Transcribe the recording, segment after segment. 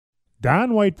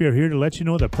Don Whitebear here to let you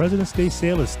know the President's Day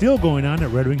sale is still going on at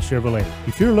Red Wing Chevrolet.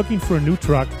 If you're looking for a new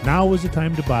truck, now is the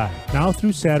time to buy. Now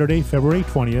through Saturday, February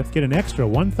 20th, get an extra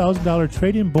 $1,000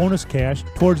 trade-in bonus cash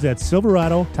towards that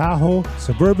Silverado, Tahoe,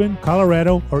 Suburban,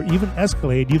 Colorado, or even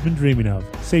Escalade you've been dreaming of.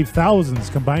 Save thousands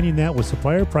combining that with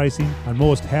supplier pricing on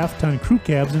most half-ton crew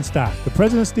cabs in stock. The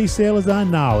President's Day sale is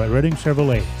on now at Red Wing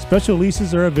Chevrolet. Special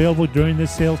leases are available during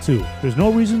this sale too. There's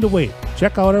no reason to wait.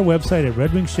 Check out our website at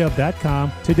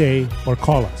redwingchev.com today or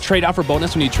call us. Trade offer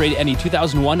bonus when you trade any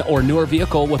 2001 or newer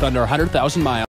vehicle with under 100,000 miles.